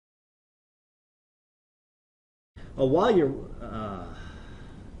Oh, while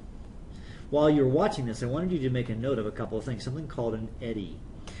you're watching this, I wanted you to make a note of a couple of things. Something called an eddy.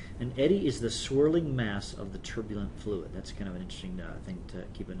 An eddy is the swirling mass of the turbulent fluid. That's kind of an interesting thing to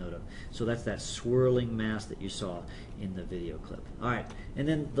keep a note of. So that's that swirling mass that you saw in the video clip. All right, and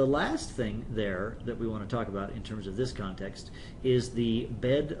then the last thing there that we want to talk about in terms of this context is the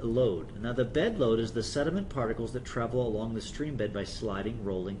bed load. Now the bed load is the sediment particles that travel along the stream bed by sliding,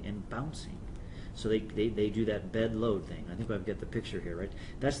 rolling, and bouncing. So they do that bed load thing. I think I've got the picture here, right?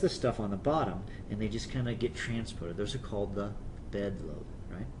 That's the stuff on the bottom, and they just kind of get transported. Those are called the bed load,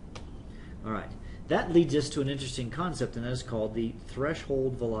 right? All right. That leads us to an interesting concept, and that is called the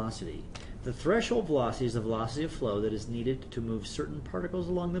threshold velocity. The threshold velocity is the velocity of flow that is needed to move certain particles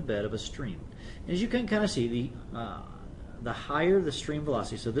along the bed of a stream. As you can kind of see, the higher the stream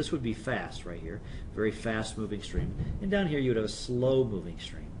velocity, so this would be fast right here, very fast moving stream, and down here you would have a slow moving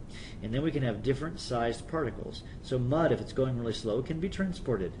stream. And then we can have different sized particles. So mud, if it's going really slow, can be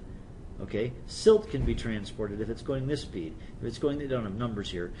transported. Okay, silt can be transported if it's going this speed. If it's going, they don't have numbers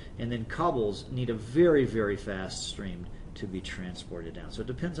here. And then cobbles need a very, very fast stream to be transported down. So it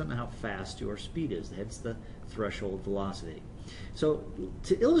depends on how fast your speed is. Hence the threshold velocity. So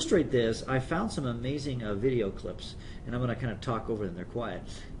to illustrate this, I found some amazing video clips, and I'm going to kind of talk over them. They're quiet,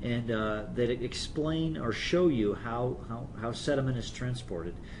 and that explain or show you how sediment is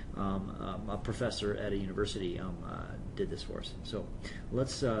transported. A professor at a university did this for us. So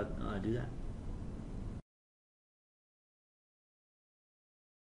let's do that.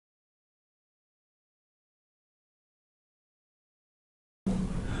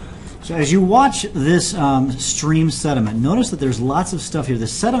 So as you watch this stream sediment, notice that there's lots of stuff here. The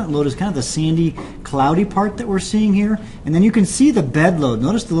sediment load is kind of the sandy, cloudy part that we're seeing here. And then you can see the bed load.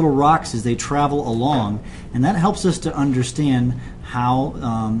 Notice the little rocks as they travel along. And that helps us to understand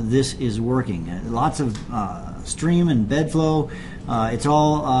how this is working. Lots of stream and bed flow. It's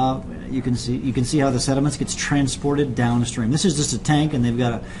all you can see how the sediments gets transported downstream. This is just a tank, and they've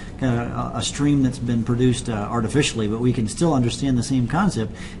got a stream that's been produced artificially, but we can still understand the same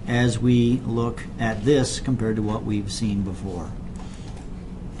concept as we look at this compared to what we've seen before.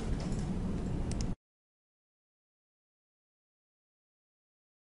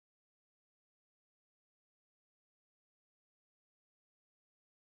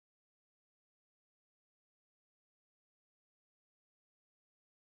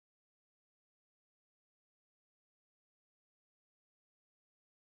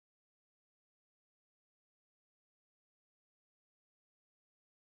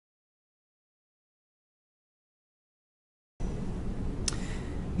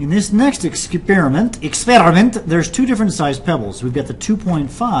 In this next experiment, there's two different sized pebbles. We've got the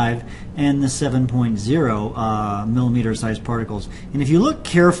 2.5 and the 7.0 millimeter sized particles. And if you look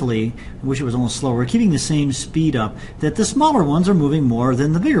carefully, I wish it was almost slower, we're keeping the same speed up, that the smaller ones are moving more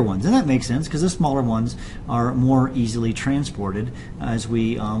than the bigger ones. And that makes sense because the smaller ones are more easily transported as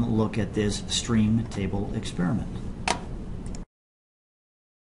we look at this stream table experiment.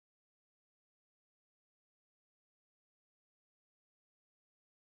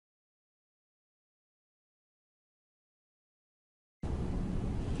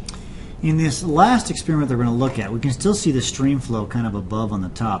 In this last experiment that we're going to look at, we can still see the stream flow kind of above on the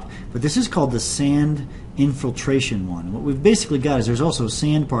top, but this is called the sand infiltration one. What we've basically got is there's also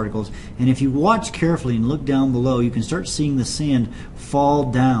sand particles, and if you watch carefully and look down below, you can start seeing the sand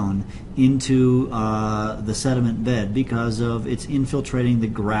fall down into the sediment bed because of it's infiltrating the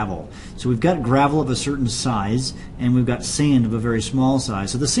gravel. So we've got gravel of a certain size, and we've got sand of a very small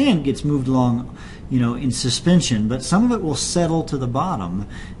size. So the sand gets moved along, in suspension, but some of it will settle to the bottom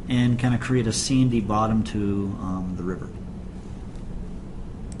and kind of create a sandy bottom to the river.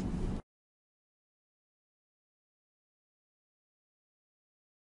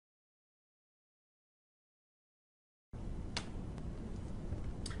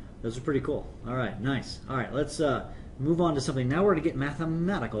 Those are pretty cool. All right, nice. All right, let's move on to something. Now we're going to get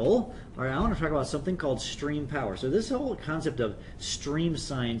mathematical. All right, I want to talk about something called stream power. So this whole concept of stream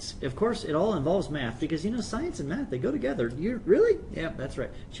science, of course, it all involves math because, science and math, they go together. You really? Yeah, that's right.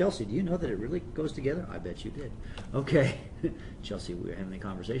 Chelsea, do you know that it really goes together? I bet you did. Okay. Chelsea, we were having a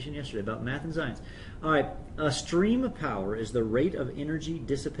conversation yesterday about math and science. All right, stream power is the rate of energy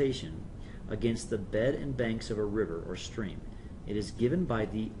dissipation against the bed and banks of a river or stream. It is given by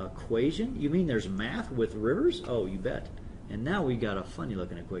the equation. You mean there's math with rivers? Oh, you bet. And now we got a funny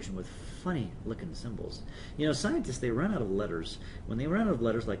looking equation with funny looking symbols. Scientists, they run out of letters. When they ran out of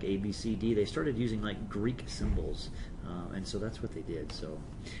letters like A, B, C, D, they started using like Greek symbols. And so that's what they did. So,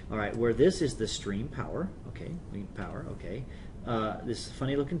 all right, where this is the stream power. Okay, power, okay. This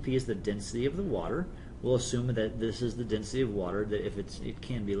funny looking P is the density of the water. we'll assume that this is the density of water, that if it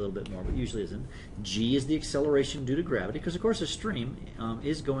can be a little bit more, but usually isn't. G is the acceleration due to gravity, because of course a stream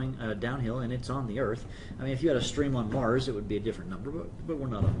is going downhill and it's on the Earth. I mean, if you had a stream on Mars, it would be a different number, but we're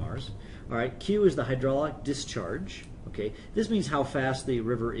not on Mars. All right, Q is the hydraulic discharge. Okay, this means how fast the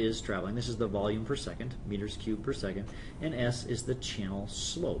river is traveling. This is the volume per second, meters cubed per second, and S is the channel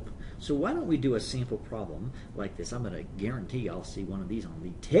slope. So why don't we do a sample problem like this? I'm going to guarantee I'll see one of these on the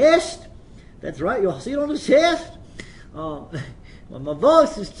test. That's right, you'll see it on the test. Well, my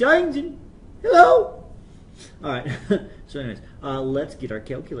voice is changing. Hello. All right. So anyways, let's get our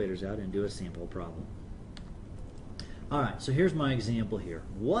calculators out and do a sample problem. All right, so here's my example here.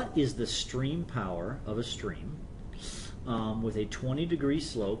 What is the stream power of a stream with a 20-degree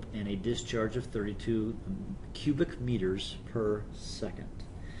slope and a discharge of 32 cubic meters per second?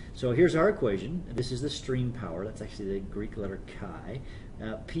 So here's our equation. This is the stream power. That's actually the Greek letter chi.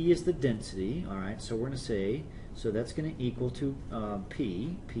 P is the density. All right, so we're going to say, so that's going to equal to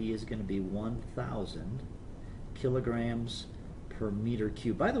P. P is going to be 1,000 kilograms per meter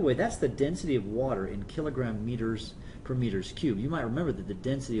cube. By the way, that's the density of water in kilogram meters per meters cube. You might remember that the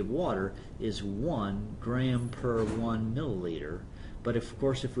density of water is 1 gram per 1 milliliter. But of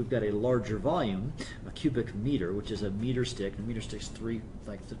course, if we've got a larger volume, a cubic meter, which is a meter stick, and a meter stick's a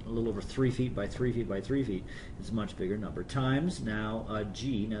little over 3 feet by 3 feet by 3 feet, it's a much bigger number. Times now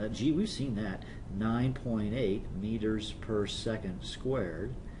G. Now G, we've seen that, 9.8 meters per second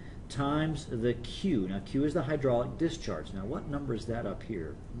squared, times the Q. Now Q is the hydraulic discharge. Now what number is that up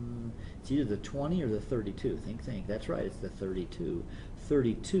here? It's either the 20 or the 32. Think. That's right, it's the 32.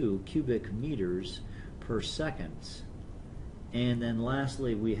 32 cubic meters per second. And then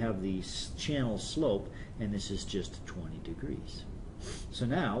lastly, we have the channel slope, and this is just 20 degrees. So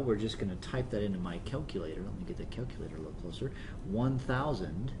now we're just going to type that into my calculator. Let me get the calculator a little closer.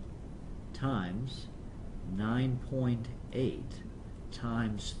 1,000 times 9.8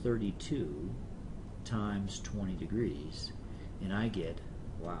 times 32 times 20 degrees, and I get,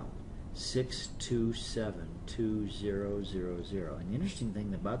 wow, 6272000. And the interesting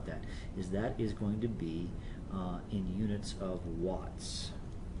thing about that is going to be in units of watts.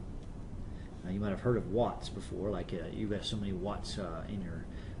 Now you might have heard of watts before, like you have so many watts in your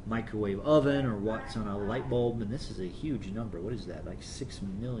microwave oven or watts on a light bulb, and this is a huge number. What is that? Like 6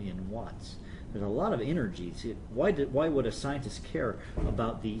 million watts. There's a lot of energy. See, why would a scientist care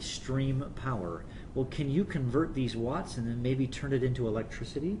about the stream power? Well, can you convert these watts and then maybe turn it into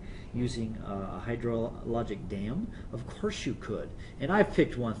electricity using a hydrologic dam? Of course you could. And I've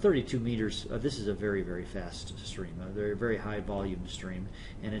picked one, 32 meters. This is a very, very fast stream, a very, very high volume stream,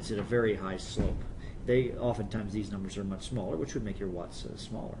 and it's at a very high slope. Oftentimes these numbers are much smaller, which would make your watts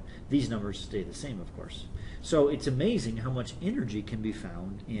smaller. These numbers stay the same, of course. So it's amazing how much energy can be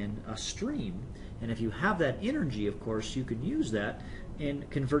found in a stream. And if you have that energy, of course, you can use that and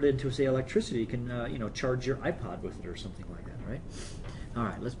convert it into, say, electricity. You can, charge your iPod with it or something like that, right? All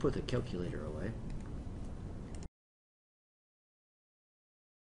right, let's put the calculator away.